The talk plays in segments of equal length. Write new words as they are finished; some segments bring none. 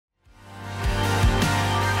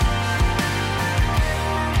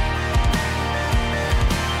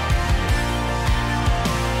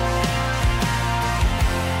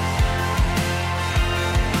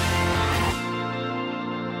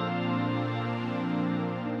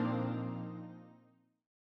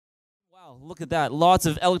Wow, look at that. Lots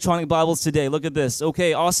of electronic Bibles today. Look at this.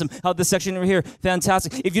 Okay, awesome. How this section over here?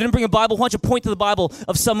 Fantastic. If you didn't bring a Bible, why don't you point to the Bible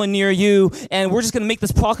of someone near you, and we're just going to make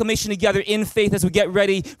this proclamation together in faith as we get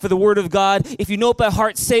ready for the Word of God. If you know it by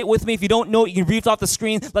heart, say it with me. If you don't know it, you can read it off the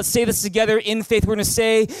screen. Let's say this together in faith. We're going to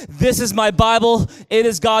say, this is my Bible. It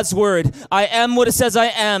is God's Word. I am what it says I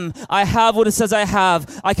am. I have what it says I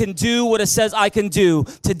have. I can do what it says I can do.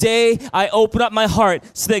 Today, I open up my heart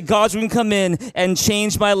so that God's Word can come in and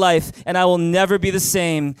change my life, and I will never be the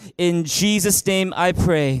same. In Jesus' name I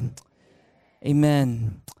pray.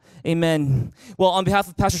 Amen. Amen. Well, on behalf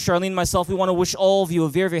of Pastor Charlene and myself, we want to wish all of you a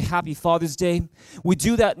very, very happy Father's Day. We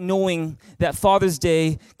do that knowing that Father's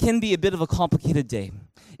Day can be a bit of a complicated day.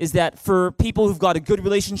 Is that for people who've got a good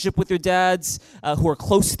relationship with their dads, who are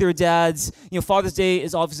close to their dads, Father's Day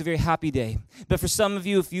is obviously a very happy day. But for some of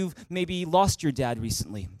you, if you've maybe lost your dad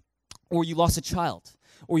recently, or you lost a child,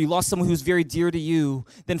 or you lost someone who's very dear to you,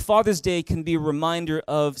 then Father's Day can be a reminder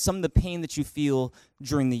of some of the pain that you feel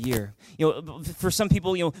during the year. For some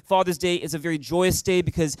people, Father's Day is a very joyous day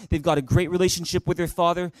because they've got a great relationship with their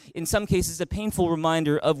father. In some cases, a painful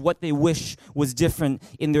reminder of what they wish was different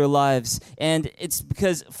in their lives. And it's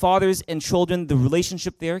because fathers and children, the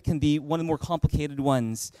relationship there can be one of the more complicated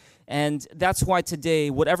ones. And that's why today,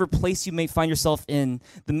 whatever place you may find yourself in,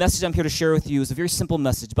 the message I'm here to share with you is a very simple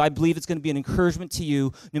message, but I believe it's going to be an encouragement to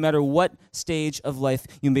you no matter what stage of life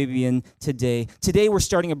you may be in today. Today, we're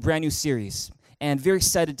starting a brand new series, and very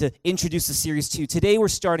excited to introduce the series to you. Today, we're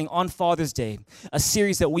starting on Father's Day, a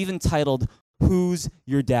series that we've entitled, Who's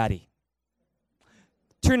Your Daddy?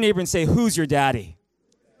 Turn to your neighbor and say, who's your daddy?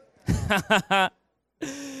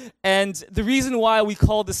 And the reason why we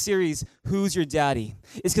call this series Who's Your Daddy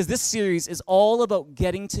is because this series is all about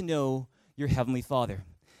getting to know your Heavenly Father.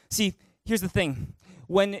 See, here's the thing.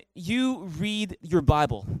 When you read your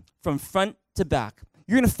Bible from front to back,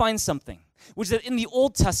 you're going to find something, which is that in the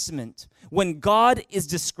Old Testament, when God is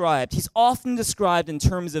described, he's often described in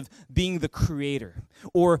terms of being the creator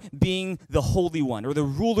or being the Holy One or the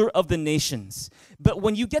ruler of the nations. But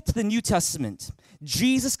when you get to the New Testament,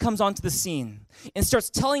 Jesus comes onto the scene and starts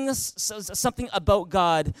telling us something about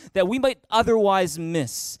God that we might otherwise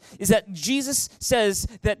miss, is that Jesus says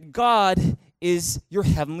that God is your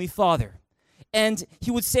Heavenly Father. And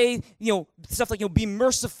he would say, stuff like, be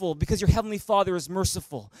merciful because your Heavenly Father is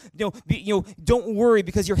merciful. Don't worry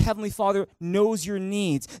because your Heavenly Father knows your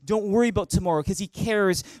needs. Don't worry about tomorrow because he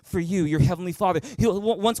cares for you, your Heavenly Father.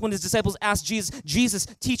 Once when his disciples asked Jesus,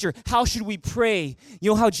 teacher, how should we pray?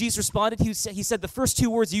 You know how Jesus responded? He said the first two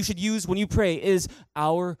words you should use when you pray is,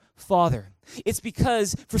 our Father. It's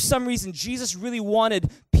because, for some reason, Jesus really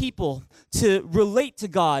wanted people to relate to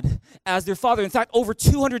God as their Father. In fact, over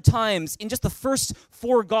 200 times in just the first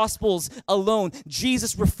 4 Gospels alone,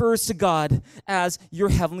 Jesus refers to God as your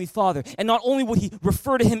Heavenly Father. And not only would he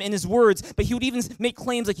refer to him in his words, but he would even make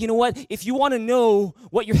claims like, if you want to know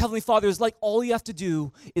what your Heavenly Father is like, all you have to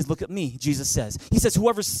do is look at me, Jesus says. He says,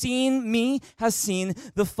 whoever's seen me has seen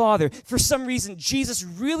the Father. For some reason, Jesus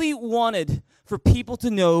really wanted for people to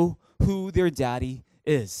know who their daddy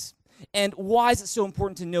is. And why is it so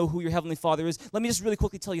important to know who your Heavenly Father is? Let me just really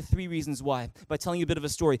quickly tell you 3 reasons why, by telling you a bit of a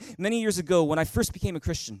story. Many years ago, when I first became a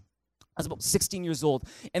Christian, I was about 16 years old,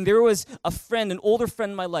 and there was a friend, an older friend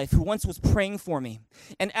in my life, who once was praying for me.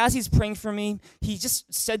 And as he's praying for me, he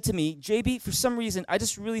just said to me, JB, for some reason, I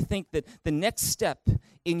just really think that the next step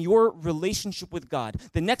in your relationship with God,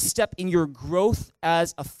 the next step in your growth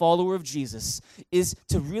as a follower of Jesus, is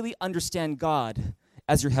to really understand God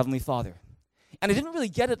as your Heavenly Father. And I didn't really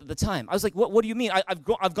get it at the time. I was like, what do you mean?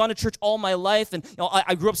 I've gone to church all my life, and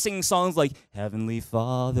I grew up singing songs like, Heavenly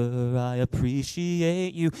Father, I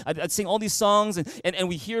appreciate you. I'd sing all these songs, and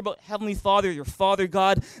we hear about Heavenly Father, your Father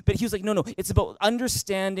God. But he was like, no, it's about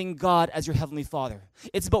understanding God as your Heavenly Father.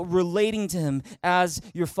 It's about relating to him as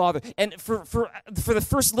your Father. And for the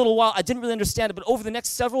first little while, I didn't really understand it, but over the next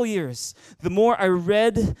several years, the more I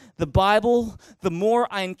read the Bible, the more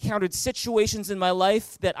I encountered situations in my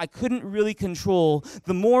life that I couldn't really control,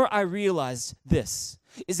 the more I realized this,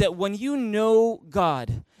 is that when you know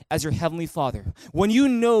God as your Heavenly Father, when you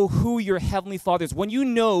know who your Heavenly Father is, when you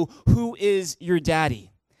know who is your daddy,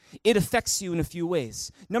 it affects you in a few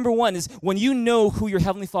ways. Number one is when you know who your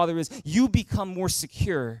Heavenly Father is, you become more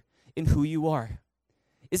secure in who you are.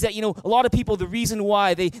 Is that, a lot of people, the reason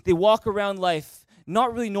why they walk around life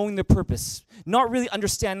not really knowing their purpose, not really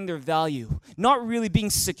understanding their value, not really being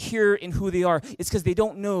secure in who they are. It's because they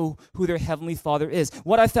don't know who their Heavenly Father is.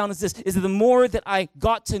 What I found is this, is that the more that I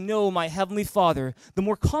got to know my Heavenly Father, the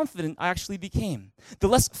more confident I actually became. The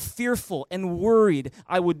less fearful and worried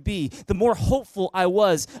I would be, the more hopeful I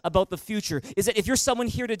was about the future. Is that if you're someone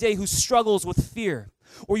here today who struggles with fear,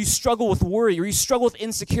 or you struggle with worry, or you struggle with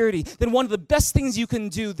insecurity, then one of the best things you can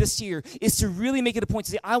do this year is to really make it a point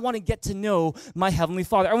to say, I want to get to know my Heavenly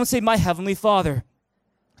Father. I want to say, my Heavenly Father.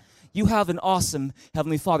 You have an awesome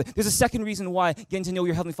Heavenly Father. There's a second reason why getting to know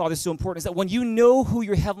your Heavenly Father is so important, is that when you know who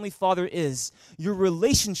your Heavenly Father is, your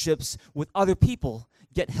relationships with other people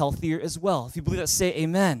get healthier as well. If you believe that, say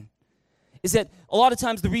amen. Is that a lot of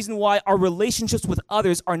times the reason why our relationships with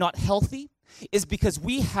others are not healthy is because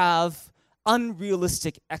we have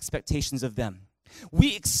unrealistic expectations of them.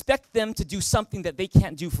 We expect them to do something that they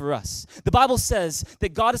can't do for us. The Bible says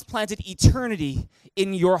that God has planted eternity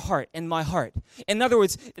in your heart and my heart. In other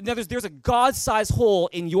words, there's a God-sized hole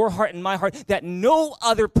in your heart and my heart that no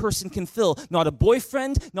other person can fill. Not a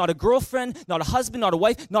boyfriend, not a girlfriend, not a husband, not a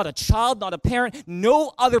wife, not a child, not a parent.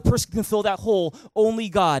 No other person can fill that hole, only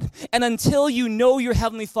God. And until you know your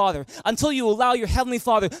Heavenly Father, until you allow your Heavenly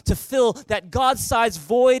Father to fill that God-sized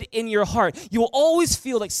void in your heart, you will always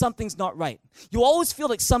feel like something's not right. You'll always feel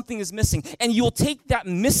like something is missing, and you will take that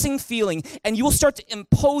missing feeling and you will start to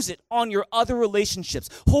impose it on your other relationships,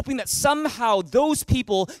 hoping that somehow those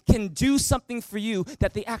people can do something for you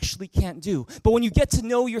that they actually can't do. But when you get to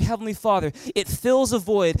know your Heavenly Father, it fills a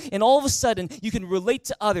void, and all of a sudden you can relate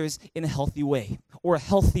to others in a healthy way, or a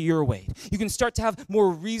healthier way. You can start to have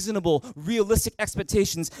more reasonable, realistic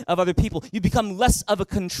expectations of other people. You become less of a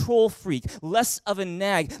control freak, less of a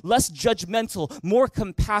nag, less judgmental, more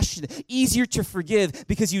compassionate, easier to forgive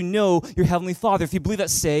because you know your Heavenly Father. If you believe that,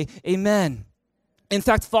 say amen. In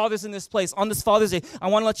fact, fathers in this place, on this Father's Day, I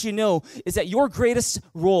want to let you know is that your greatest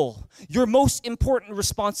role, your most important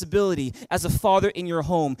responsibility as a father in your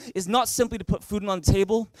home is not simply to put food on the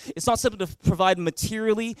table. It's not simply to provide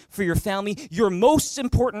materially for your family. Your most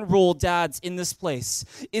important role, dads, in this place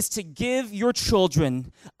is to give your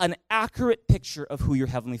children an accurate picture of who your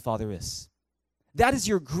Heavenly Father is. That is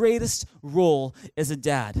your greatest role as a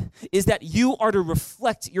dad, is that you are to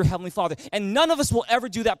reflect your Heavenly Father. And none of us will ever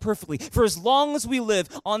do that perfectly. For as long as we live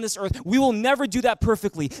on this earth, we will never do that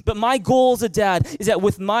perfectly. But my goal as a dad is that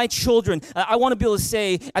with my children, I want to be able to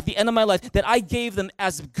say at the end of my life that I gave them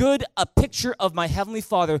as good a picture of my Heavenly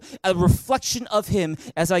Father, a reflection of Him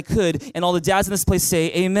as I could. And all the dads in this place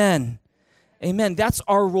say, amen. Amen. That's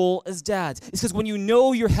our role as dads. It's because when you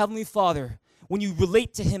know your Heavenly Father, when you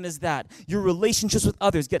relate to Him as that, your relationships with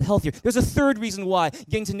others get healthier. There's a third reason why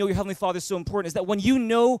getting to know your Heavenly Father is so important, is that when you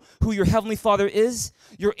know who your Heavenly Father is,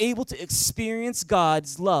 you're able to experience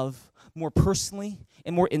God's love more personally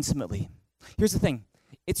and more intimately. Here's the thing.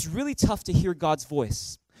 It's really tough to hear God's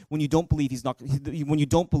voice when you don't believe when you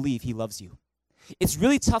don't believe He loves you. It's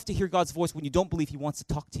really tough to hear God's voice when you don't believe He wants to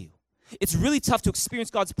talk to you. It's really tough to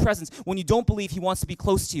experience God's presence when you don't believe He wants to be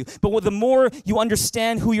close to you. But the more you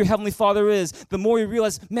understand who your Heavenly Father is, the more you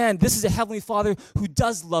realize, man, this is a Heavenly Father who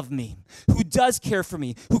does love me, who does care for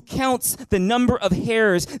me, who counts the number of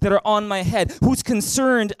hairs that are on my head, who's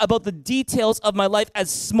concerned about the details of my life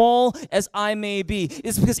as small as I may be.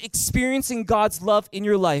 It's because experiencing God's love in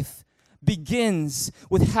your life begins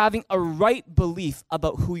with having a right belief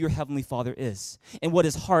about who your Heavenly Father is and what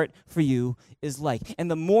His heart for you is like.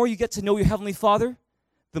 And the more you get to know your Heavenly Father,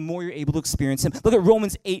 the more you're able to experience Him. Look at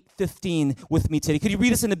Romans 8:15 with me today. Could you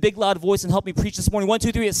read this in a big loud voice and help me preach this morning? 1,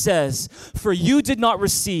 2, 3, it says, "For you did not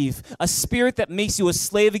receive a spirit that makes you a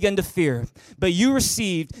slave again to fear, but you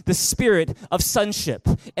received the spirit of sonship,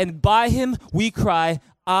 and by Him we cry,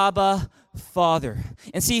 Abba, Father."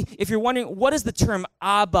 And see, if you're wondering, what does the term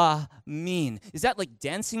Abba mean? Is that like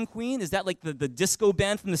Dancing Queen? Is that like the disco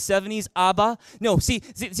band from the 70s, Abba? No, see,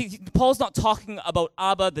 Paul's not talking about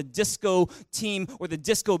Abba, the disco team, or the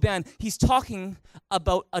disco band. He's talking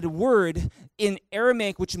about a word in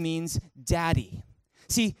Aramaic which means daddy.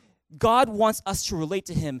 See, God wants us to relate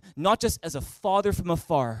to Him not just as a father from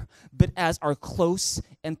afar, but as our close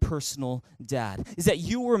and personal dad. Is that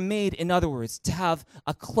you were made, in other words, to have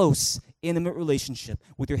a close, intimate relationship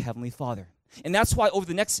with your Heavenly Father. And that's why over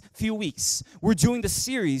the next few weeks, we're doing the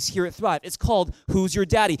series here at Thrive. It's called Who's Your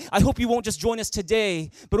Daddy? I hope you won't just join us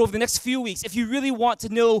today, but over the next few weeks, if you really want to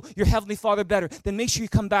know your Heavenly Father better, then make sure you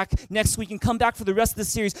come back next week and come back for the rest of the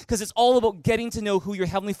series, because it's all about getting to know who your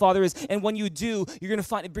Heavenly Father is. And when you do, you're going to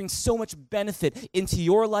find it brings so much benefit into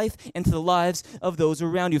your life and to the lives of those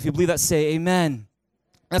around you. If you believe that, say amen.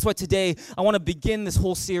 That's why today I want to begin this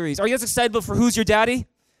whole series. Are you guys excited for Who's Your Daddy?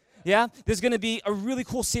 Yeah? There's going to be a really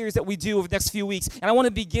cool series that we do over the next few weeks. And I want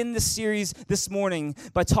to begin this series this morning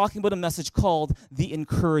by talking about a message called The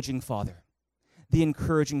Encouraging Father. The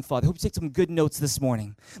Encouraging Father. I hope you take some good notes this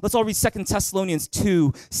morning. Let's all read 2 Thessalonians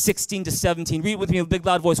 2, 16 to 17. Read it with me in a big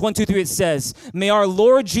loud voice. 1, 2, 3, it says, May our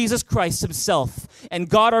Lord Jesus Christ himself and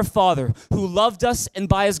God our Father, who loved us and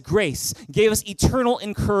by his grace gave us eternal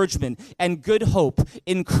encouragement and good hope,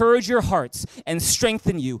 encourage your hearts and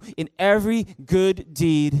strengthen you in every good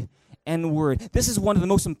deed and word. This is one of the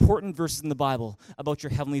most important verses in the Bible about your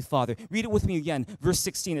Heavenly Father. Read it with me again. Verse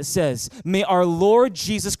 16, it says, May our Lord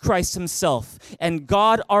Jesus Christ himself and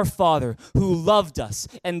God our Father, who loved us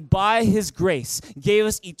and by his grace gave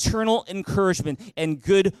us eternal encouragement and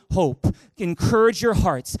good hope, encourage your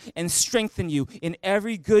hearts and strengthen you in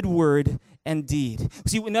every good word and deed.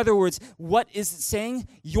 See, in other words, what is it saying?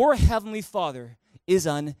 Your Heavenly Father is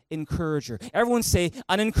an encourager. Everyone say,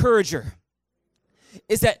 an encourager.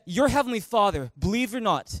 Is that your Heavenly Father, believe it or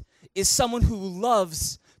not, is someone who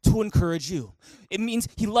loves to encourage you. It means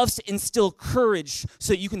he loves to instill courage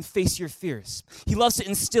so that you can face your fears. He loves to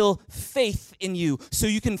instill faith in you so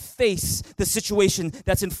you can face the situation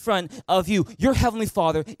that's in front of you. Your Heavenly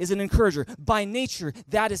Father is an encourager. By nature,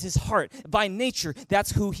 that is his heart. By nature,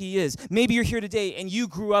 that's who he is. Maybe you're here today and you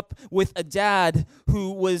grew up with a dad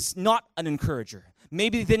who was not an encourager.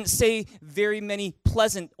 Maybe they didn't say very many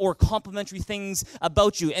pleasant or complimentary things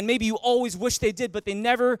about you. And maybe you always wish they did, but they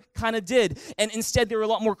never kind of did. And instead, they were a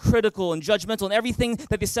lot more critical and judgmental. And everything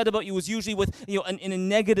that they said about you was usually with, in a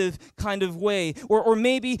negative kind of way. Or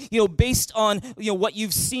maybe, based on, what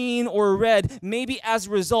you've seen or read, maybe as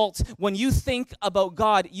a result, when you think about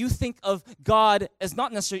God, you think of God as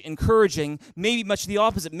not necessarily encouraging, maybe much the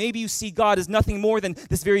opposite. Maybe you see God as nothing more than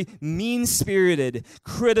this very mean-spirited,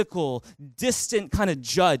 critical, distant kind of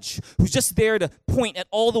judge who's just there to point at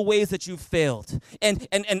all the ways that you've failed and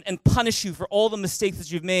punish you for all the mistakes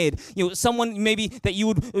that you've made. Someone maybe that you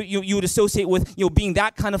would associate with being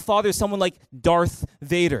that kind of father is someone like Darth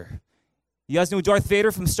Vader. You guys know Darth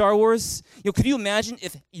Vader from Star Wars? Could you imagine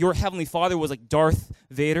if your Heavenly Father was like Darth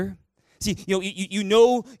Vader? See, you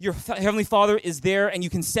know your Heavenly Father is there, and you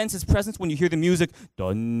can sense his presence when you hear the music.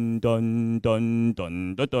 Dun dun dun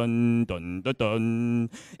dun dun dun dun dun dun.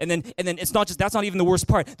 And then it's not just that's not even the worst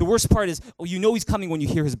part. The worst part is he's coming when you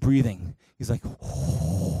hear his breathing. He's like,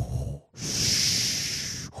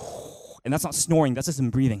 and that's not snoring. That's just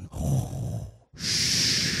him breathing.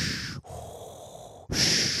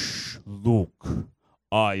 Luke,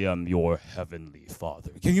 I am your Heavenly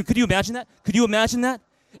Father. Could you imagine that? Could you imagine that?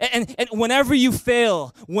 And whenever you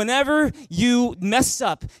fail, whenever you mess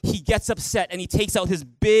up, he gets upset and he takes out his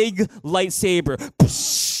big lightsaber.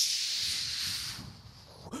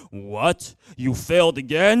 What? You failed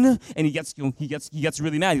again? And he gets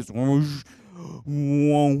really mad. He goes,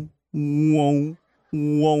 whoa, whoa,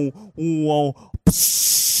 whoa, whoa.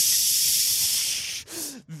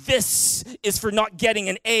 This is for not getting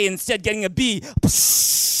an A, instead getting a B.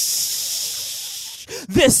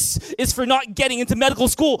 This is for not getting into medical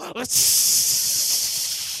school. This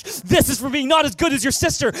is for being not as good as your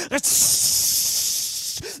sister.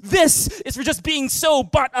 This is for just being so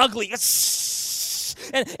butt ugly.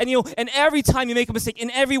 And every time you make a mistake, in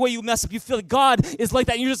every way you mess up, you feel like God is like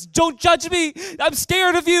that. And you just, don't judge me. I'm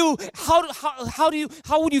scared of you. How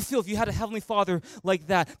would you feel if you had a Heavenly Father like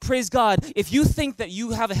that? Praise God. If you think that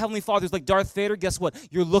you have a Heavenly Father who's like Darth Vader, guess what?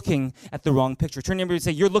 You're looking at the wrong picture. Turn to your neighbor and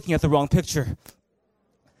say, you're looking at the wrong picture.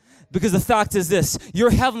 Because the fact is this,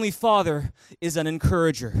 your Heavenly Father is an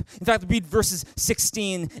encourager. In fact, read verses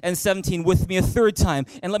 16 and 17 with me a third time.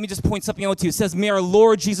 And let me just point something out to you. It says, May our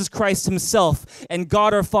Lord Jesus Christ himself and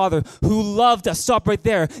God our Father, who loved us. Stop right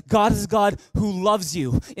there. God is a God who loves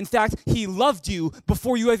you. In fact, he loved you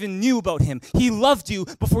before you even knew about him. He loved you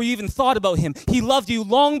before you even thought about him. He loved you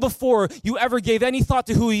long before you ever gave any thought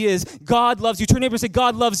to who he is. God loves you. Turn to your neighbor and say,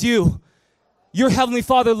 God loves you. Your Heavenly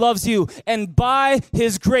Father loves you, and by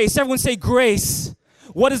his grace, everyone say grace.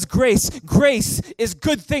 What is grace? Grace is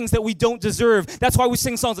good things that we don't deserve. That's why we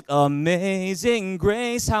sing songs like, Amazing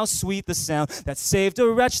Grace, how sweet the sound that saved a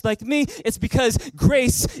wretch like me. It's because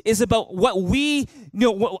grace is about what we,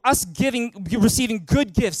 us receiving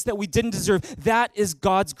good gifts that we didn't deserve. That is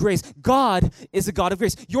God's grace. God is a God of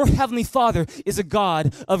grace. Your Heavenly Father is a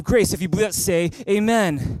God of grace. If you believe that, say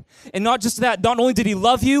amen. And not just that, not only did he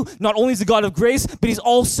love you, not only is he a God of grace, but he's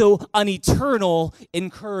also an eternal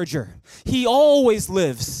encourager. He always lives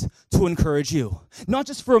to encourage you. Not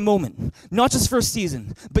just for a moment, not just for a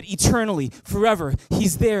season, but eternally, forever,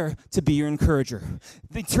 he's there to be your encourager.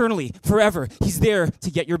 Eternally, forever, he's there to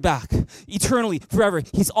get your back. Eternally, forever, forever,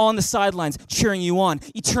 he's on the sidelines cheering you on.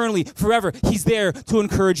 Eternally, forever, he's there to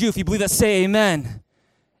encourage you. If you believe that, say amen.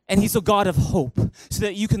 And he's a God of hope, so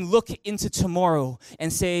that you can look into tomorrow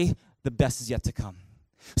and say, the best is yet to come.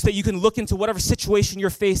 So that you can look into whatever situation you're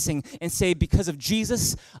facing and say, because of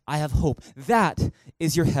Jesus, I have hope. That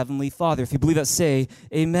is your heavenly Father. If you believe that, say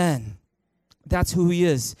amen. That's who he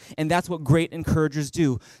is, and that's what great encouragers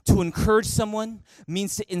do. To encourage someone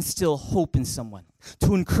means to instill hope in someone.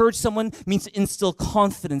 To encourage someone means to instill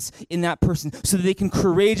confidence in that person so that they can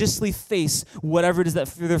courageously face whatever it is that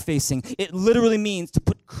they're facing. It literally means to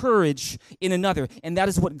put courage in another, and that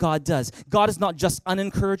is what God does. God is not just an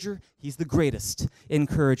encourager, he's the greatest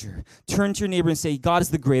encourager. Turn to your neighbor and say, God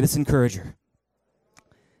is the greatest encourager.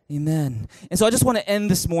 Amen. And so I just want to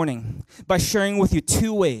end this morning by sharing with you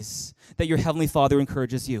 2 ways that your Heavenly Father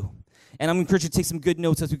encourages you. And I'm going to encourage you to take some good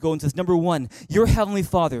notes as we go into this. Number 1, your Heavenly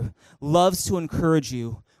Father loves to encourage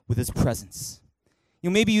you with his presence. You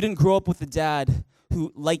know, maybe you didn't grow up with a dad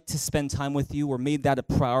who liked to spend time with you or made that a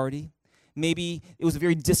priority. Maybe it was a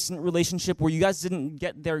very distant relationship where you guys didn't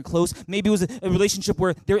get very close. Maybe it was a relationship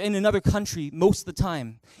where they're in another country most of the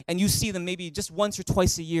time, and you see them maybe just once or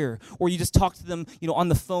twice a year, or you just talk to them, on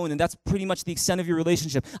the phone, and that's pretty much the extent of your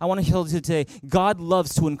relationship. I want to tell you today, God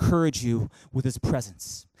loves to encourage you with his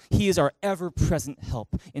presence. He is our ever-present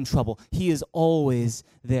help in trouble. He is always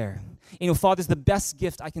there. Fathers, the best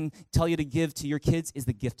gift I can tell you to give to your kids is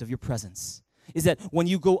the gift of your presence. Is that when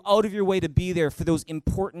you go out of your way to be there for those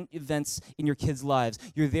important events in your kids' lives,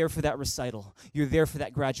 you're there for that recital, you're there for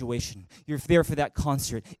that graduation, you're there for that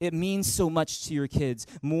concert. It means so much to your kids,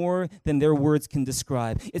 more than their words can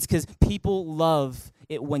describe. It's because people love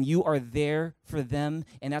it when you are there for them,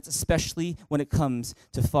 and that's especially when it comes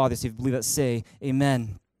to fathers. If you believe that, say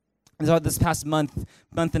amen. So this past month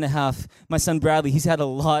and a half, my son Bradley, he's had a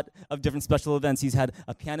lot of different special events. He's had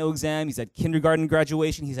a piano exam, he's had kindergarten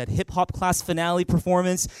graduation, he's had hip-hop class finale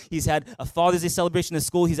performance, he's had a Father's Day celebration at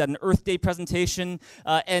school, he's had an Earth Day presentation,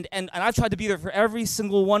 and I've tried to be there for every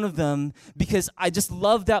single one of them because I just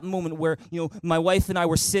love that moment where, my wife and I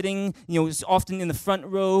were sitting, often in the front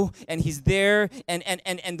row, and he's there, and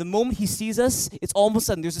the moment he sees us, it's all of a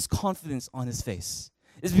sudden there's this confidence on his face.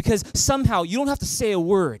 Is because somehow you don't have to say a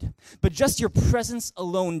word, but just your presence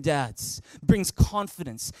alone, dads, brings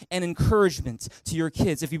confidence and encouragement to your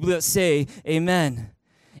kids. If you believe that, say amen.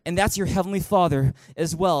 And that's your Heavenly Father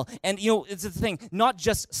as well. And it's the thing, not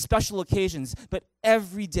just special occasions, but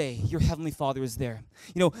every day your Heavenly Father is there.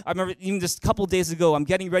 I remember even just a couple days ago, I'm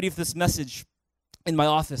getting ready for this message in my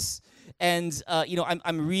office. And,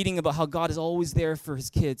 I'm reading about how God is always there for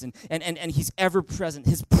his kids, and he's ever present.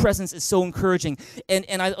 His presence is so encouraging.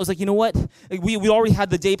 And I was like, you know what? We already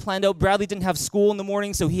had the day planned out. Bradley didn't have school in the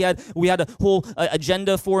morning, so we had a whole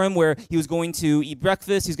agenda for him where he was going to eat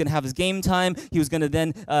breakfast, he was going to have his game time, he was going to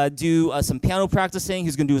then do some piano practicing, he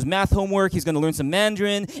was going to do his math homework, he's going to learn some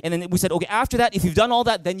Mandarin, and then we said, okay, after that, if you've done all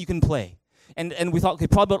that, then you can play. And we thought, okay,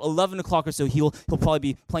 probably about 11 o'clock or so, he'll probably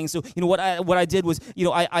be playing. So, what I did was,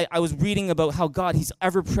 I was reading about how God, he's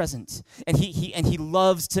ever present, and he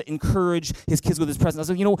loves to encourage his kids with his presence.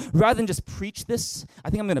 I was like, rather than just preach this, I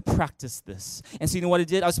think I'm going to practice this. And so, what I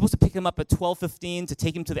did? I was supposed to pick him up at 12:15 to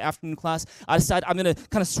take him to the afternoon class. I decided I'm going to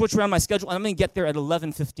kind of switch around my schedule, and I'm going to get there at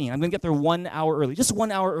 11:15. I'm going to get there 1 hour early, just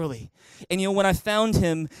 1 hour early. And when I found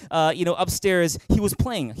him, upstairs, he was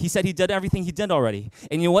playing. He said he did everything he did already.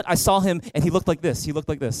 And you know what? I saw him, and he looked like this.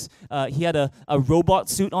 He had a robot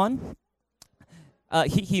suit on.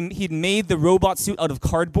 He'd made the robot suit out of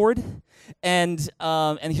cardboard. And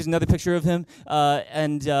here's another picture of him.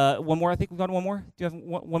 One more, I think we got one more. Do you have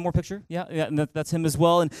one more picture? Yeah, and that's him as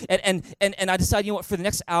well. And I decided, for the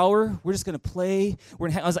next hour, we're just gonna play.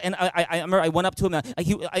 I remember I went up to him.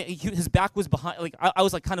 His back was behind. Like I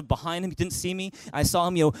was like kind of behind him. He didn't see me. I saw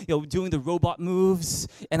him, doing the robot moves.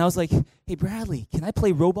 And I was like, hey Bradley, can I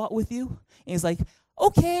play robot with you? And he's like,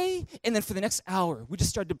 okay. And then for the next hour, we just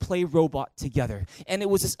started to play robot together. And it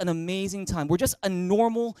was just an amazing time. We're just a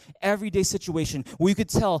normal, everyday situation where you could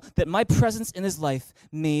tell that my presence in his life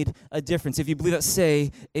made a difference. If you believe that,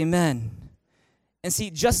 say amen. And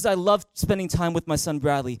see, just as I love spending time with my son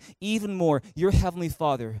Bradley, even more, your Heavenly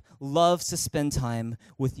Father loves to spend time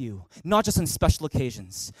with you. Not just on special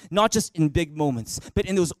occasions, not just in big moments, but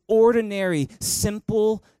in those ordinary,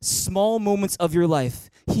 simple, small moments of your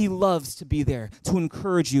life. He loves to be there to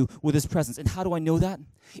encourage you with his presence. And how do I know that?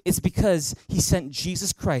 It's because he sent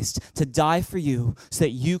Jesus Christ to die for you so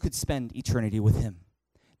that you could spend eternity with him.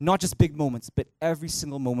 Not just big moments, but every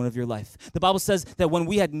single moment of your life. The Bible says that when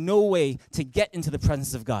we had no way to get into the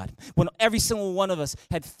presence of God, when every single one of us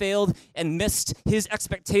had failed and missed his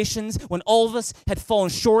expectations, when all of us had fallen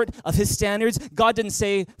short of his standards, God didn't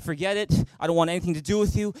say, forget it, I don't want anything to do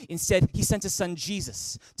with you. Instead, he sent his son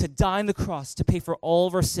Jesus to die on the cross to pay for all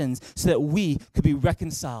of our sins so that we could be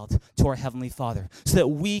reconciled to our Heavenly Father, so that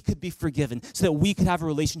we could be forgiven, so that we could have a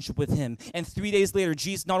relationship with him. And 3 days later,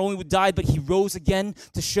 Jesus not only died, but he rose again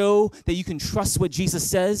to show that you can trust what Jesus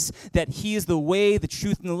says, that he is the way, the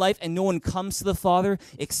truth, and the life, and no one comes to the Father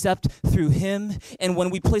except through him. And when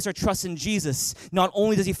we place our trust in Jesus, not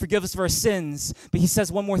only does he forgive us of our sins, but he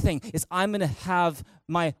says one more thing, is I'm going to have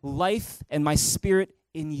my life and my spirit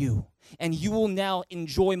in you. And you will now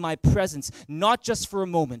enjoy my presence, not just for a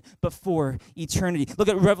moment, but for eternity. Look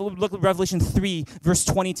at Revelation 3, verse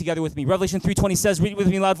 20 together with me. Revelation 3:20 says, read it with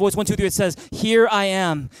me, loud voice, 1, 2, 3, it says, here I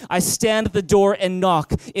am. I stand at the door and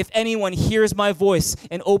knock. If anyone hears my voice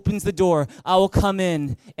and opens the door, I will come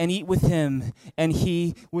in and eat with him and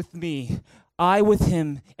he with me. I with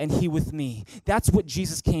him and he with me. That's what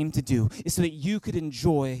Jesus came to do, is so that you could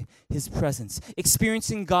enjoy his presence.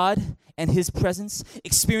 Experiencing God and his presence,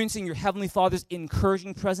 experiencing your Heavenly Father's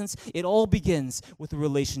encouraging presence, it all begins with a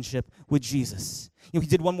relationship with Jesus. He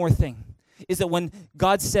did one more thing, is that when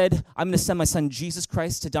God said, I'm going to send my son Jesus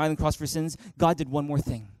Christ to die on the cross for sins, God did one more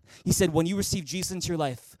thing. He said, when you receive Jesus into your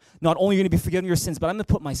life, not only are you going to be forgiven of your sins, but I'm going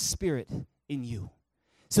to put my spirit in you.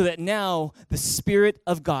 So that now the Spirit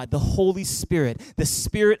of God, the Holy Spirit, the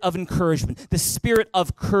Spirit of encouragement, the Spirit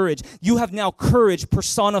of courage, you have now courage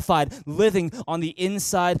personified living on the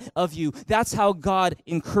inside of you. That's how God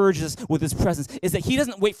encourages us with his presence, is that he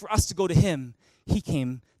doesn't wait for us to go to him. He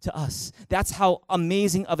came to us. That's how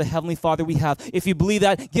amazing of a Heavenly Father we have. If you believe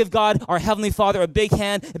that, give God, our Heavenly Father, a big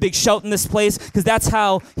hand, a big shout in this place, because that's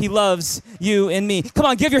how he loves you and me. Come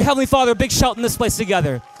on, give your Heavenly Father a big shout in this place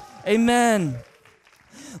together. Amen.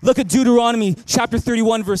 Look at Deuteronomy chapter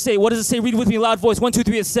 31, verse 8. What does it say? Read it with me, loud voice. 1, 2,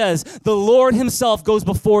 3, it says, the Lord himself goes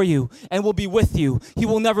before you and will be with you. He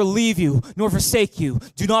will never leave you nor forsake you.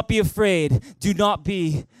 Do not be afraid. Do not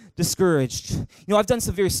be discouraged. I've done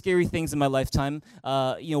some very scary things in my lifetime.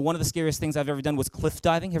 One of the scariest things I've ever done was cliff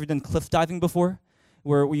diving. Have you ever done cliff diving before?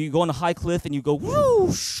 Where you go on a high cliff and you go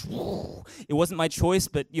whoosh. It wasn't my choice,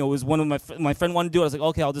 but it was one of my friend wanted to do it. I was like,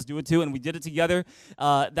 okay, I'll just do it too, and we did it together.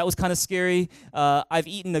 That was kind of scary. I've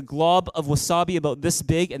eaten a glob of wasabi about this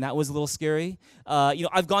big, and that was a little scary.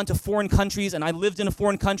 I've gone to foreign countries, and I lived in a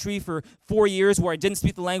foreign country for 4 years where I didn't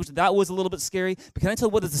speak the language. That was a little bit scary. But can I tell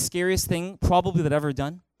you what is the scariest thing probably that I've ever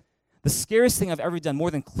done? The scariest thing I've ever done, more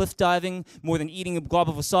than cliff diving, more than eating a glob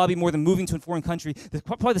of wasabi, more than moving to a foreign country,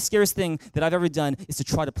 probably the scariest thing that I've ever done is to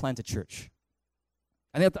try to plant a church.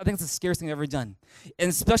 I think it's the scariest thing I've ever done. And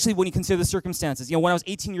especially when you consider the circumstances. When I was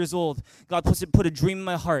 18 years old, God put a dream in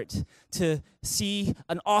my heart to see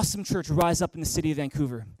an awesome church rise up in the city of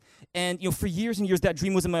Vancouver. And for years and years, that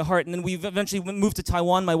dream was in my heart. And then we eventually moved to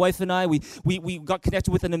Taiwan, my wife and I. We got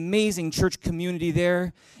connected with an amazing church community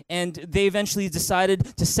there. And they eventually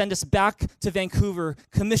decided to send us back to Vancouver,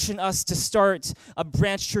 commission us to start a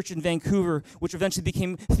branch church in Vancouver, which eventually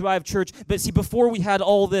became Thrive Church. But see, before we had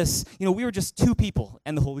all this, we were just 2 people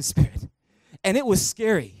and the Holy Spirit. And it was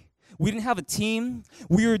scary. We didn't have a team.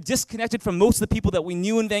 We were disconnected from most of the people that we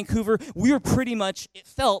knew in Vancouver. We were pretty much, it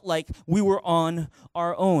felt like we were on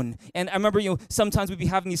our own. And I remember, sometimes we'd be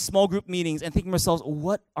having these small group meetings and thinking to ourselves,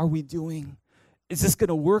 what are we doing? Is this going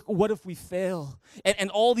to work? What if we fail? And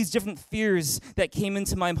all these different fears that came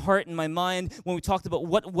into my heart and my mind when we talked about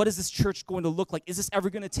what is this church going to look like? Is this ever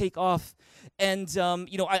going to take off? And,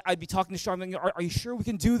 I'd be talking to Charmaine, are you sure we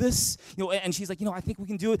can do this? And she's like, I think we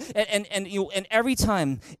can do it. And every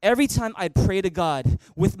time I'd pray to God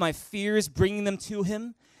with my fears, bringing them to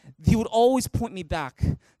him, he would always point me back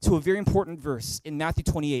to a very important verse in Matthew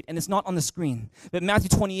 28, and it's not on the screen, but Matthew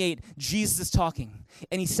 28, Jesus is talking,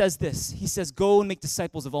 and he says this. He says, go and make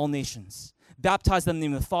disciples of all nations. Baptize them in the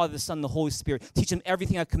name of the Father, the Son, and the Holy Spirit. Teach them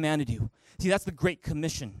everything I've commanded you. See, that's the Great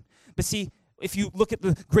Commission. But see, if you look at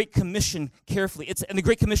the Great Commission carefully, and the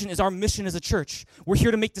Great Commission is our mission as a church. We're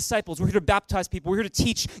here to make disciples. We're here to baptize people. We're here to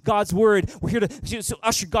teach God's word. We're here to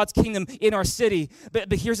usher God's kingdom in our city.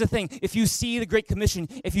 But here's the thing. If you see the Great Commission,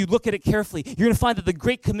 if you look at it carefully, you're going to find that the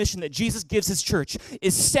Great Commission that Jesus gives his church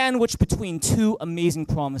is sandwiched between 2 amazing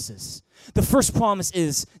promises. The first promise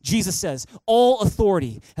is, Jesus says, all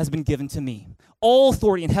authority has been given to me. All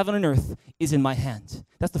authority in heaven and earth is in my hand.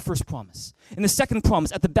 That's the first promise. And the second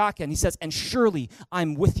promise, at the back end, he says, and surely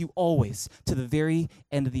I'm with you always to the very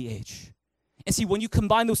end of the age. And see, when you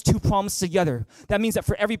combine those two promises together, that means that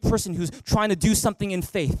for every person who's trying to do something in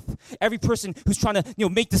faith, every person who's trying to,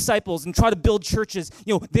 make disciples and try to build churches,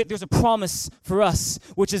 there's a promise for us,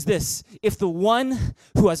 which is this: if the one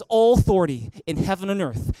who has all authority in heaven and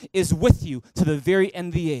earth is with you to the very end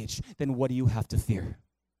of the age, then what do you have to fear?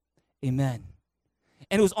 Amen.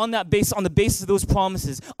 And it was on the basis of those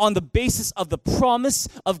promises, on the basis of the promise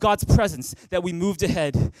of God's presence, that we moved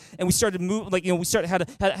ahead. And we started we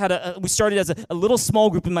started as a little small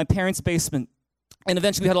group in my parents' basement. And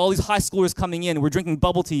eventually we had all these high schoolers coming in. We're drinking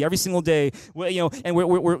bubble tea every single day. And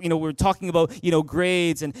we're talking about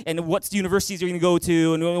grades and what universities you're going to go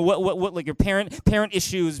to, and what like your parent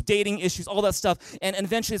issues, dating issues, all that stuff. And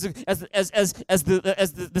eventually, as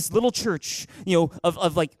this little church,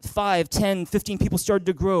 of like 5, 10, 15 people started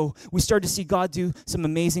to grow, we started to see God do some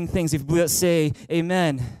amazing things. If we say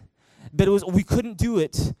amen. But we couldn't do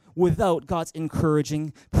it without God's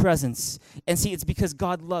encouraging presence. And see, it's because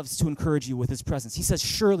God loves to encourage you with his presence. He says,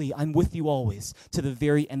 surely I'm with you always to the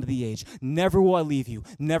very end of the age. Never will I leave you.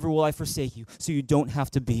 Never will I forsake you. So you don't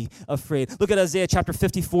have to be afraid. Look at Isaiah chapter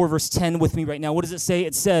 54, verse 10 with me right now. What does it say?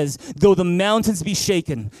 It says, though the mountains be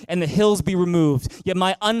shaken and the hills be removed, yet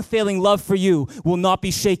my unfailing love for you will not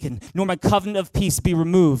be shaken, nor my covenant of peace be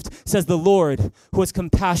removed, says the Lord, who has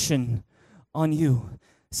compassion on you.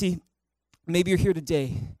 See, maybe you're here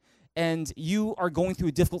today and you are going through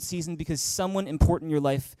a difficult season because someone important in your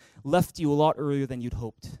life left you a lot earlier than you'd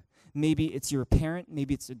hoped. Maybe it's your parent,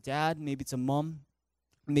 maybe it's a dad, maybe it's a mom,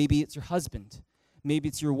 maybe it's your husband, maybe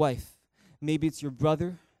it's your wife, maybe it's your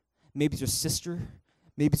brother, maybe it's your sister,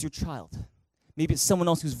 maybe it's your child. Maybe it's someone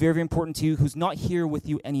else who's very, very important to you, who's not here with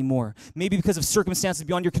you anymore. Maybe because of circumstances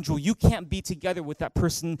beyond your control, you can't be together with that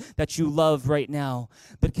person that you love right now.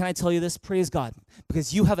 But can I tell you this? Praise God,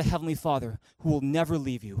 because you have a heavenly Father who will never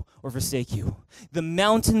leave you or forsake you. The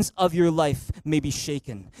mountains of your life may be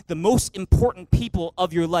shaken. The most important people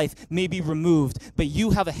of your life may be removed, but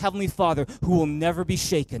you have a heavenly Father who will never be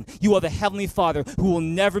shaken. You have a heavenly Father who will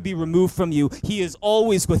never be removed from you. He is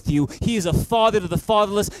always with you. He is a father to the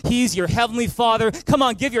fatherless. He's your heavenly Father. Come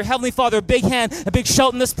on, give your heavenly Father a big hand, a big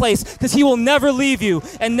shout in this place, because he will never leave you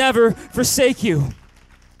and never forsake you.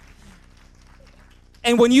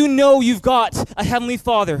 And when you know you've got a heavenly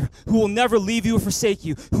Father who will never leave you or forsake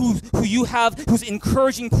you, whose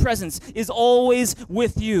encouraging presence is always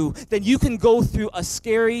with you, then you can go through a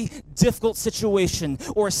scary, difficult situation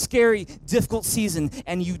or a scary, difficult season,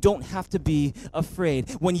 and you don't have to be afraid.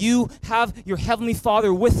 When you have your heavenly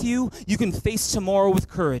Father with you, you can face tomorrow with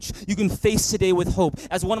courage. You can face today with hope.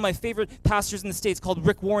 As one of my favorite pastors in the States called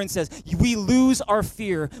Rick Warren says, we lose our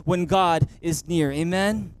fear when God is near.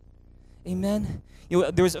 Amen? Amen?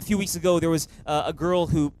 There was a few weeks ago, there was a girl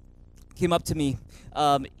who came up to me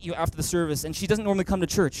after the service, and she doesn't normally come to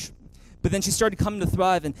church. But then she started coming to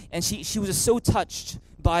Thrive, and she was just so touched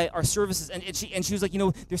by our services. And she was like,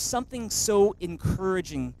 there's something so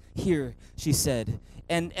encouraging here, she said.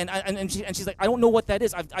 And she's like, I don't know what that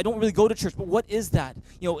is. I don't really go to church, but what is that?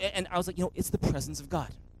 And I was like, it's the presence of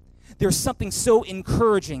God. There's something so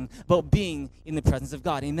encouraging about being in the presence of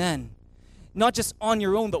God. Amen. Not just on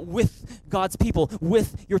your own, but with God's people,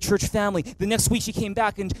 with your church family. The next week she came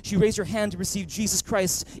back and she raised her hand to receive Jesus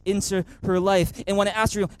Christ into her life. And when I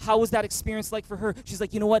asked her, how was that experience like for her? She's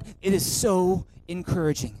like, you know what? It is so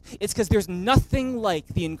encouraging. It's because there's nothing like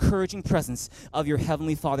the encouraging presence of your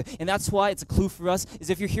heavenly Father. And that's why it's a clue for us, is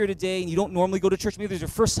if you're here today and you don't normally go to church, maybe there's your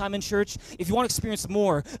first time in church, if you want to experience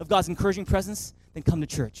more of God's encouraging presence, then come to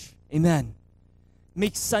church. Amen.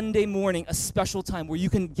 Make Sunday morning a special time where you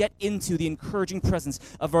can get into the encouraging presence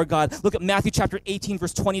of our God. Look at Matthew chapter 18,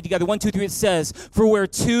 verse 20 together. 1, 2, 3, it says, for where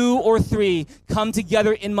 2 or 3 come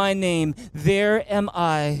together in my name, there am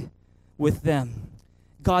I with them.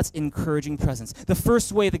 God's encouraging presence. The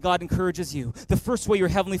first way that God encourages you, the first way your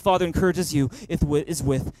heavenly Father encourages you is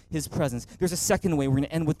with his presence. There's a second way. We're going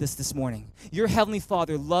to end with this morning. Your heavenly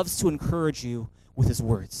Father loves to encourage you with his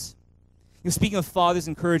words. Speaking of fathers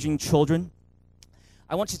encouraging children,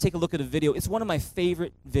 I want you to take a look at a video. It's one of my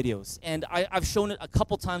favorite videos, and I've shown it a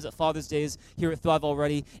couple times at Father's Days here at Thrive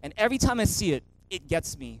already, and every time I see it, it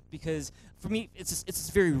gets me, because for me, it's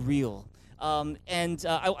just very real. I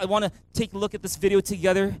want to take a look at this video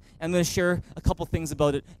together, and I'm going to share a couple things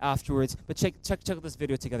about it afterwards, but check out this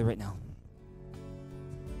video together right now.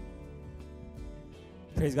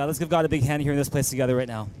 Praise God. Let's give God a big hand here in this place together right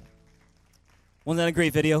now. Wasn't that a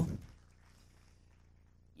great video?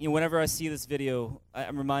 Whenever I see this video,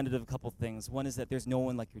 I'm reminded of a couple things. One is that there's no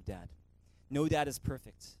one like your dad. No dad is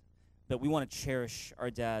perfect, but we want to cherish our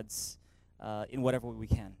dads in whatever way we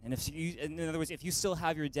can. And in other words, if you still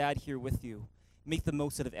have your dad here with you, make the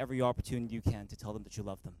most out of every opportunity you can to tell them that you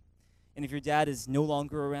love them. And if your dad is no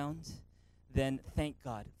longer around, then thank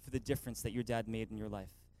God for the difference that your dad made in your life.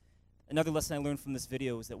 Another lesson I learned from this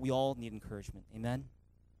video is that we all need encouragement. Amen?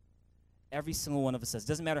 Every single one of us does. It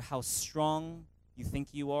doesn't matter how strong you think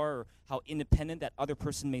you are or how independent that other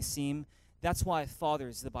person may seem. That's why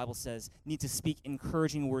fathers, the Bible says, need to speak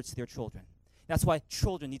encouraging words to their children. That's why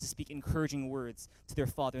children need to speak encouraging words to their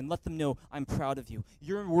father and let them know, I'm proud of you.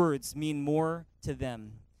 Your words mean more to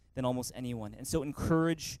them than almost anyone. And so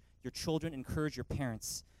encourage your children, encourage your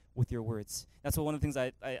parents with your words. That's what one of the things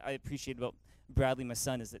I appreciate about Bradley, my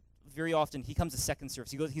son, is that very often he comes to second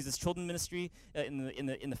service. He's this children's ministry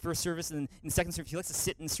in the first service, and in the second service he likes to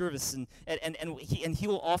sit in service, and he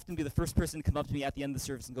will often be the first person to come up to me at the end of the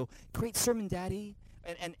service and go, "Great sermon, Daddy."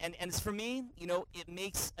 And it's for me, it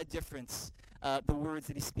makes a difference, the words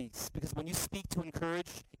that he speaks, because when you speak to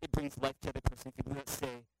encourage, it brings life to the other person. If you believe it,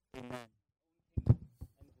 say amen.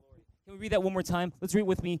 Can we read that one more time? Let's read it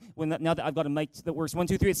with me now that I've got a mic that works. 1,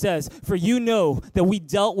 2, 3, it says, "For you know that we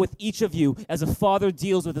dealt with each of you as a father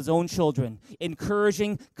deals with his own children,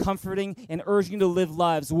 encouraging, comforting, and urging you to live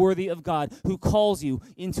lives worthy of God, who calls you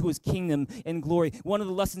into his kingdom and glory." One of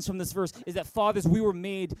the lessons from this verse is that fathers, we were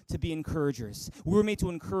made to be encouragers. We were made to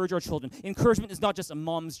encourage our children. Encouragement is not just a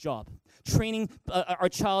mom's job. Training our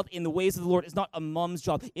child in the ways of the Lord is not a mom's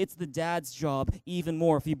job. It's the dad's job even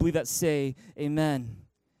more. If you believe that, say amen.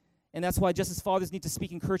 And that's why just as fathers need to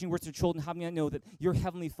speak encouraging words to their children, how many know that your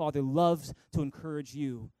heavenly Father loves to encourage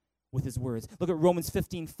you with his words? Look at Romans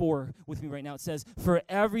 15:4 with me right now. It says, "For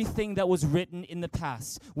everything that was written in the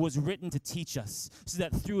past was written to teach us, so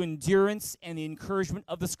that through endurance and the encouragement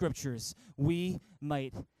of the Scriptures, we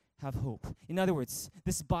might have hope." In other words,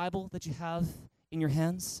 this Bible that you have in your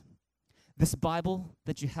hands,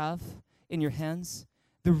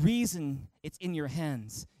 the reason it's in your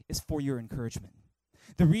hands is for your encouragement.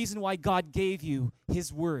 The reason why God gave you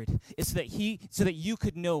his word is so that you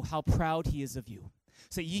could know how proud he is of you.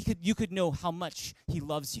 So you could know how much he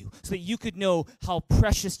loves you. So that you could know how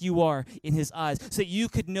precious you are in his eyes. So that you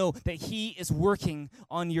could know that he is working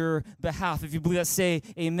on your behalf. If you believe that, say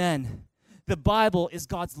amen. The Bible is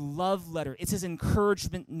God's love letter. It's his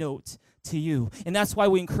encouragement note to you. And that's why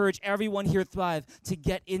we encourage everyone here at Thrive to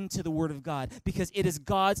get into the Word of God, because it is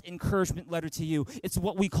God's encouragement letter to you. It's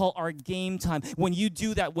what we call our game time. When you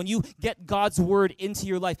do that, when you get God's Word into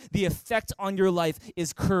your life, the effect on your life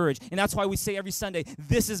is courage. And that's why we say every Sunday,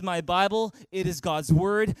 this is my Bible. It is God's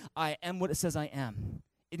Word. I am what it says I am.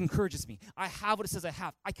 It encourages me. I have what it says I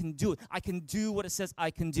have. I can do it. I can do what it says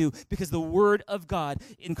I can do, because the Word of God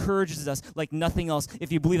encourages us like nothing else.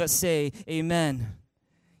 If you believe that, say amen.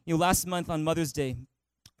 Last month on Mother's Day,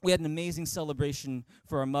 we had an amazing celebration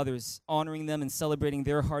for our mothers, honoring them and celebrating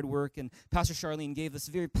their hard work. And Pastor Charlene gave this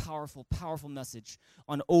very powerful, powerful message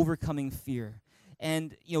on overcoming fear.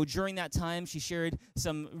 And, during that time, she shared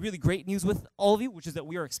some really great news with all of you, which is that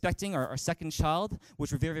we are expecting our second child,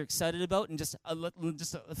 which we're very, very excited about, and just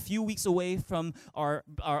a few weeks away from our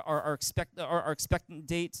expectant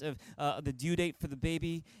date of the due date for the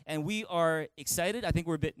baby. And we are excited. I think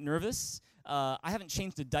we're a bit nervous. I haven't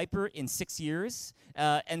changed a diaper in 6 years,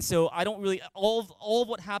 and so I don't really, all of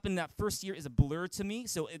what happened that first year is a blur to me,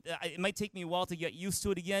 so it might take me a while to get used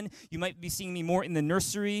to it again. You might be seeing me more in the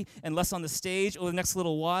nursery and less on the stage over the next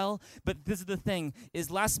little while, but this is the thing, is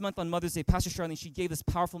last month on Mother's Day, Pastor Charlene, she gave this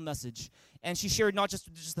powerful message, and she shared not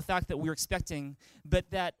just the fact that we were expecting, but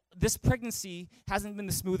that this pregnancy hasn't been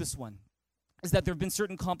the smoothest one, is that there have been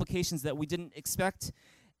certain complications that we didn't expect.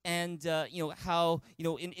 And, how,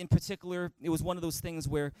 in particular, it was one of those things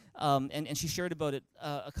where, and she shared about it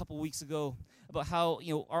a couple weeks ago, about how,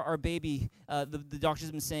 our baby, the doctors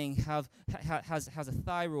have been saying, has a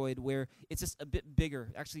thyroid where it's just a bit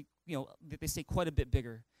bigger. Actually, they say quite a bit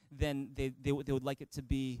bigger than they would like it to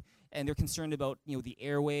be. And they're concerned about, the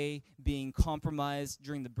airway being compromised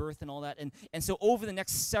during the birth and all that. And so over the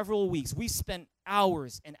next several weeks, we spent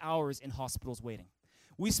hours and hours in hospitals waiting.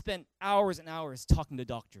 We spent hours and hours talking to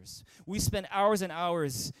doctors. We spent hours and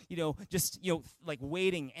hours, like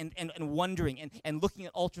waiting and wondering and looking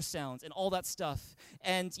at ultrasounds and all that stuff.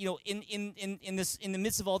 And, in the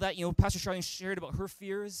midst of all that, Pastor Charlene shared about her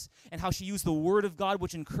fears and how she used the Word of God,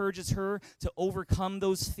 which encourages her to overcome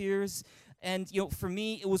those fears. And, for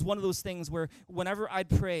me, it was one of those things where whenever I'd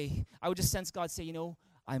pray, I would just sense God say,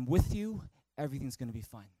 I'm with you. Everything's going to be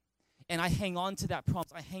fine. And I hang on to that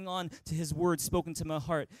promise. I hang on to his word spoken to my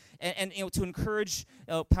heart. And to encourage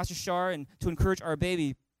Pastor Shar and to encourage our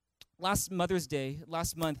baby, last Mother's Day,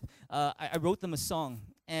 last month, I wrote them a song.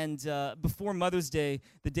 And before Mother's Day,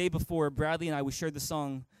 the day before, Bradley and I, we shared the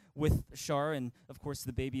song with Shar and, of course,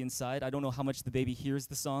 the baby inside. I don't know how much the baby hears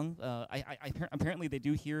the song. Apparently they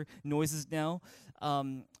do hear noises now.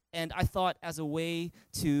 And I thought, as a way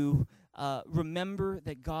to remember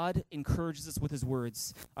that God encourages us with his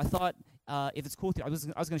words, I thought, if it's cool with you, I was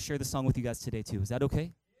going to share the song with you guys today too. Is that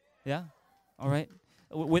okay? Yeah? All right.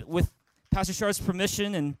 With Pastor Shar's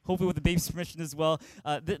permission, and hopefully with the baby's permission as well,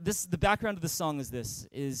 the background of the song is this: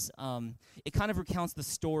 it kind of recounts the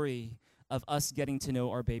story of us getting to know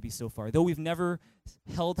our baby so far. Though we've never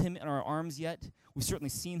held him in our arms yet, we've certainly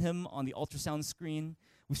seen him on the ultrasound screen.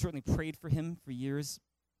 We've certainly prayed for him for years.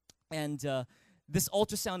 And this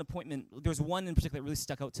ultrasound appointment, there's one in particular that really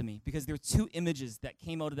stuck out to me, because there were two images that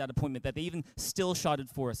came out of that appointment that they even still shotted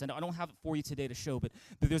for us. And I don't have it for you today to show, but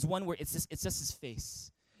there's one where it's just his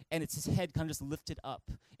face, and it's his head kind of just lifted up,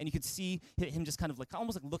 and you could see him just kind of like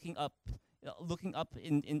almost like looking up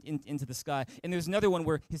into the sky. And there's another one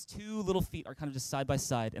where his two little feet are kind of just side by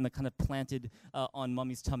side and they're kind of planted on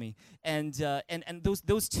Mommy's tummy. And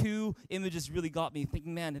those two images really got me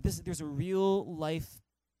thinking, man, there's a real life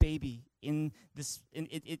baby in this,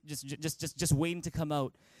 just waiting to come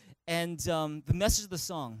out. And the message of the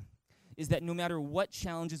song is that no matter what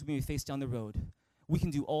challenges we may face down the road, we can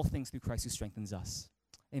do all things through Christ who strengthens us.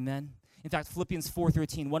 Amen. In fact, Philippians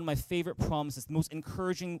 4:13, one of my favorite promises, the most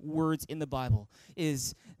encouraging words in the Bible,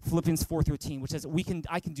 is Philippians 4:13, which says,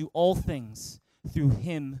 I can do all things through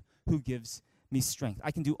him who gives me strength.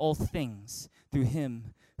 I can do all things through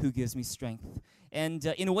him who gives me strength. And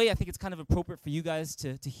in a way, I think it's kind of appropriate for you guys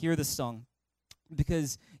to hear this song,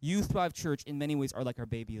 because you, Thrive Church, in many ways are like our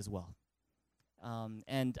baby as well.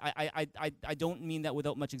 And I don't mean that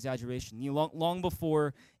without much exaggeration. Long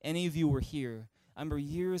before any of you were here, I remember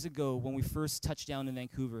years ago when we first touched down in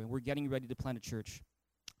Vancouver and we're getting ready to plant a church.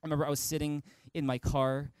 I remember I was sitting in my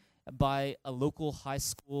car by a local high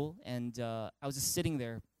school, and I was just sitting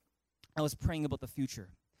there. I was praying about the future.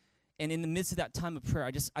 And in the midst of that time of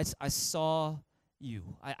prayer, I saw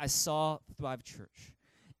you. I saw Thrive Church.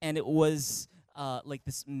 And it was like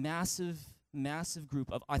this massive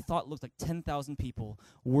group of, I thought looked like 10,000 people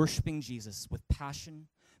worshiping Jesus with passion,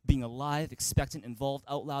 being alive, expectant, involved,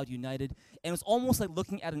 out loud, united. And it was almost like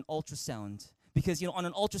looking at an ultrasound, because, on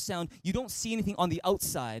an ultrasound, you don't see anything on the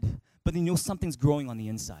outside, but then something's growing on the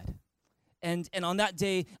inside. And on that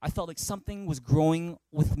day, I felt like something was growing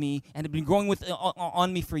with me, and had been growing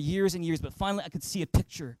on me for years and years, but finally I could see a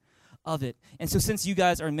picture of it. And so since you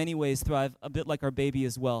guys are in many ways, Thrive, a bit like our baby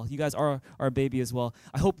as well, you guys are our baby as well,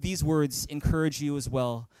 I hope these words encourage you as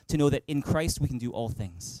well to know that in Christ we can do all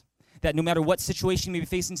things. That no matter what situation you may be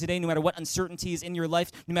facing today, no matter what uncertainty is in your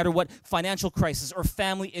life, no matter what financial crisis or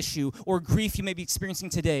family issue or grief you may be experiencing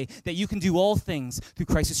today, that you can do all things through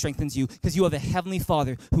Christ who strengthens you, because you have a heavenly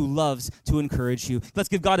Father who loves to encourage you. Let's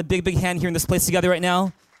give God a big, big hand here in this place together right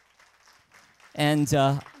now. And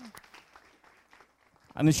I'm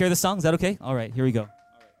going to share the song. Is that okay? All right, here we go.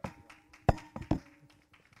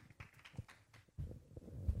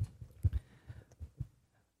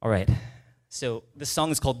 All right. So this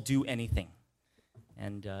song is called Do Anything.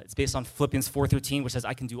 And it's based on Philippians 4:13, which says,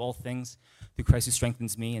 I can do all things through Christ who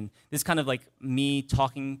strengthens me. And this is kind of like me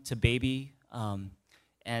talking to baby. I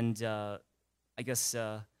guess,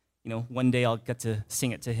 one day I'll get to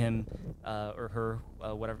sing it to him or her,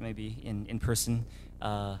 whatever it may be, in person.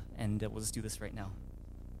 And we'll just do this right now.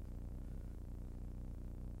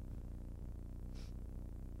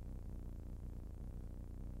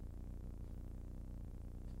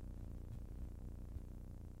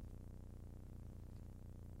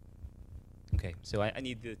 Okay, so I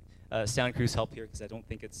need the sound crew's help here, because I don't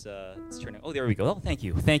think it's turning. Oh, there we go. Oh, thank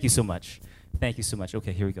you. Thank you so much. Thank you so much.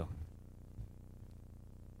 Okay, here we go.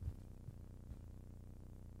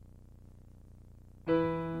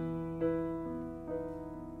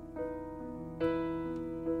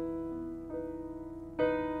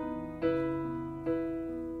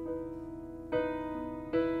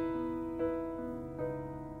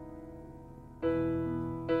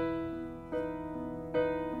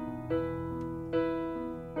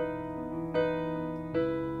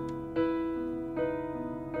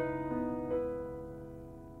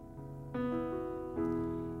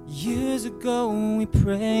 Years ago we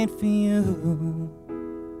prayed for you,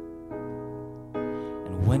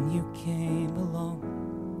 and when you came along,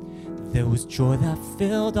 there was joy that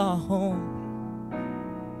filled our home.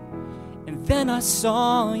 And then I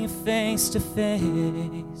saw you face to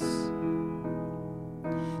face,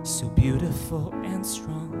 so beautiful and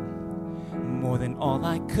strong. more than all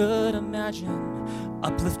I could imagine.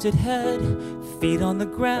 Uplifted head, feet on the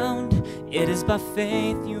ground. It is by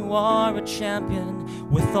faith you are a champion.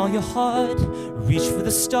 With all your heart, reach for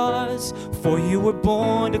the stars, for you were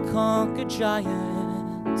born to conquer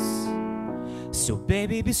giants. So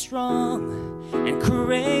baby, be strong and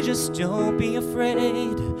courageous, don't be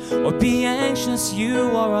afraid or be anxious,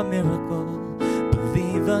 you are a miracle.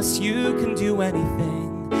 Believe us, you can do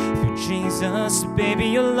anything. Through Jesus, baby,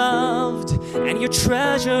 you're loved and you're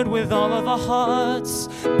treasured with all of our hearts,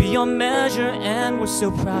 beyond measure, and we're so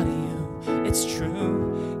proud of you. It's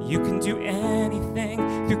true, you can do anything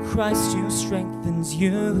through Christ who strengthens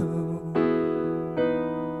you.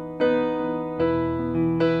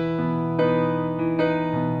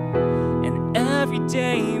 Every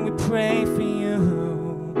day we pray for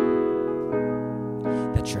you,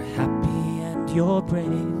 that you're happy and you're brave,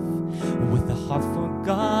 with a heart for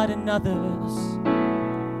God and others.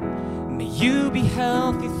 May you be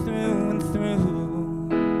healthy through and through,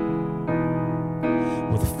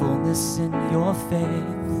 with fullness in your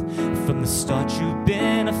faith. From the start you've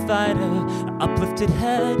been a fighter, uplifted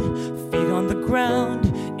head, feet on the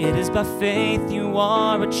ground. It is by faith you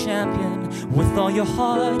are a champion. With all your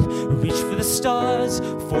heart, reach for the stars,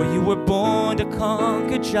 for you were born to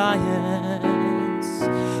conquer giants.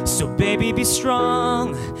 So baby, be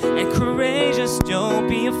strong and courageous, don't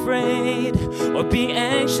be afraid or be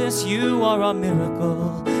anxious, you are a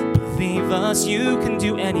miracle. Believe us, you can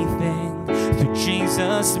do anything. Through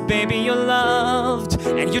Jesus, baby, you're loved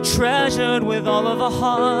and you're treasured with all of our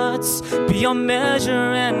hearts, beyond measure,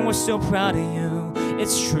 and we're so proud of you.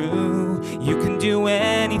 It's true, you can do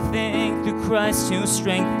anything through Christ who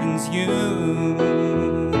strengthens you.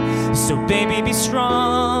 So baby, be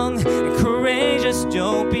strong and courageous,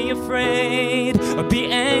 don't be afraid or be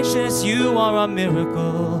anxious, you are a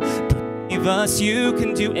miracle. Believe us, you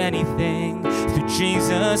can do anything. Through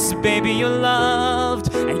Jesus, baby, you're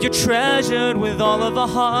loved and you're treasured with all of our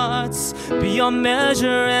hearts, beyond measure,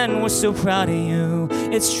 and we're so proud of you.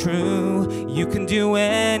 It's true, you can do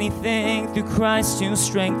anything through Christ who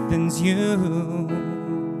strengthens you.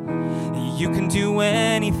 You can do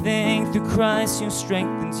anything through Christ who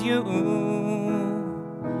strengthens you.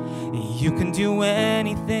 You can do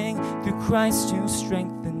anything through Christ who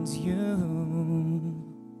strengthens you.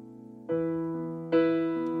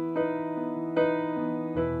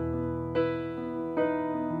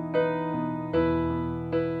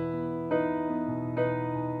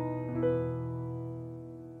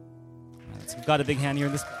 We've got a big hand here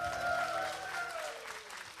in this.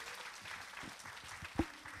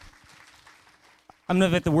 I'm going to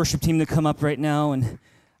invite the worship team to come up right now, and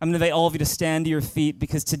I'm going to invite all of you to stand to your feet,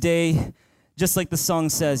 because today, just like the song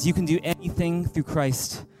says, you can do anything through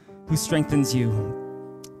Christ who strengthens you.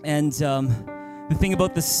 And the thing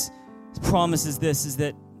about this promise is this, is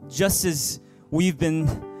that just as we've been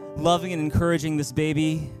loving and encouraging this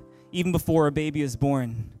baby, even before a baby is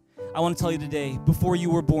born, I want to tell you today, before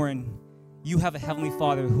you were born, you have a Heavenly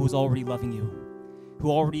Father who is already loving you, who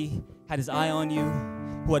already had his eye on you,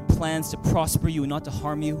 who had plans to prosper you and not to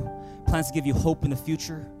harm you, plans to give you hope in the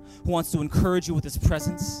future, who wants to encourage you with his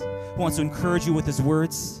presence, who wants to encourage you with his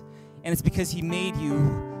words. And it's because he made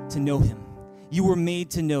you to know him. You were made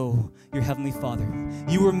to know your Heavenly Father.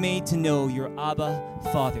 You were made to know your Abba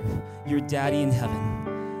Father, your Daddy in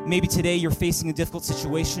heaven. Maybe today you're facing a difficult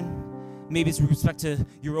situation. Maybe it's with respect to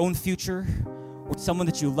your own future or someone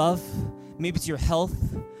that you love. Maybe it's your health.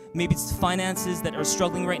 Maybe it's finances that are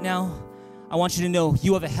struggling right now. I want you to know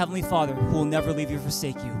you have a Heavenly Father who will never leave you or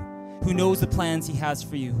forsake you, who knows the plans he has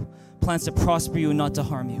for you, plans to prosper you and not to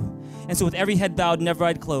harm you. And so with every head bowed and every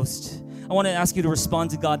eye closed, I want to ask you to respond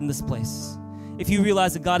to God in this place. If you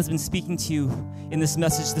realize that God has been speaking to you in this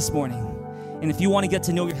message this morning, and if you want to get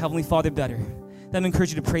to know your Heavenly Father better, then I encourage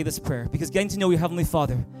you to pray this prayer, because getting to know your Heavenly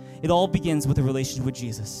Father, it all begins with a relationship with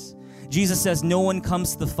Jesus. Jesus says, no one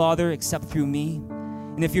comes to the Father except through me.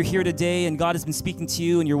 And if you're here today and God has been speaking to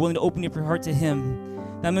you and you're willing to open up your heart to him,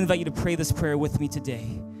 then I'm going to invite you to pray this prayer with me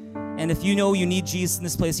today. And if you know you need Jesus in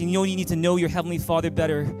this place, you know you need to know your Heavenly Father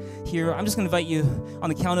better here, I'm just going to invite you on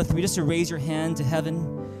the count of 3 just to raise your hand to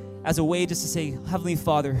heaven as a way just to say, Heavenly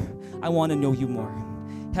Father, I want to know you more.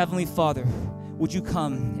 Heavenly Father, would you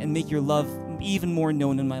come and make your love even more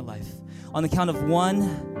known in my life? On the count of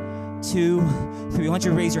 1, 2, 3. I want you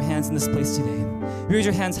to raise your hands in this place today. Raise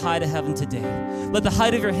your hands high to heaven today. Let the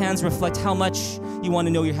height of your hands reflect how much you want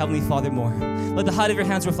to know your Heavenly Father more. Let the height of your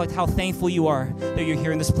hands reflect how thankful you are that you're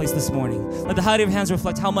here in this place this morning. Let the height of your hands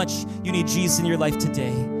reflect how much you need Jesus in your life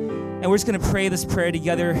today. And we're just going to pray this prayer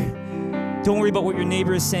together. Don't worry about what your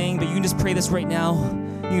neighbor is saying, but you can just pray this right now.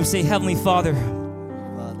 You can say, Heavenly Father,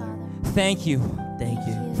 Thank you Thank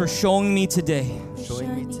you for showing me today for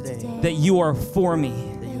showing me today that you are for me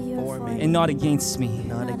that you're for me and not against me.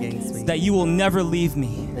 not against me, That you will never leave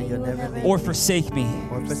me that you'll never leave or me forsake me.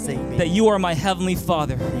 or forsake me, That you are my heavenly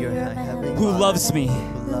Father that you're my heavenly who Father, loves me,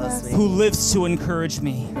 who loves me, who lives to encourage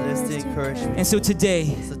me. who lives to encourage me. And so today,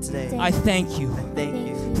 So today, I thank you. thank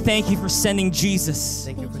you. Thank you for sending Jesus,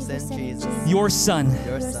 Thank you for sending Jesus, your Son,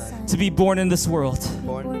 your Son, to be born in this world,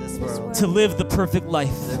 born in this world, to live the perfect life,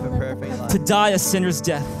 live a perfect life, to die a sinner's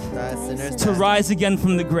death, die a sinner's to death, rise again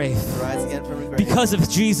from the grave. to rise again from the grave. Because of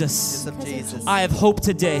Because Jesus, of Jesus, I have hope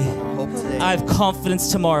today. hope today, I have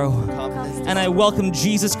confidence tomorrow. confidence And I welcome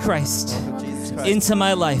Jesus Christ of Jesus Christ into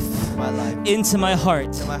my life, my life, into my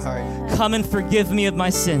heart. to my heart. Come and forgive me of my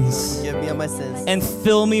sins Forgive me of my sins. and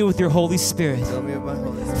fill me with your Holy Spirit. Fill me with my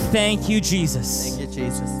Holy Spirit. Thank you, Jesus. Thank you,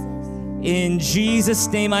 Jesus. In Jesus'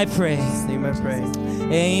 name I pray. In His name I pray.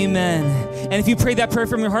 Amen. And if you pray that prayer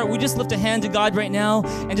from your heart, we just lift a hand to God right now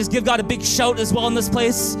and just give God a big shout as well in this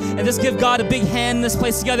place. And just give God a big hand in this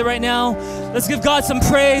place together right now. Let's give God some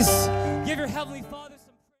praise. Give your Heavenly Father.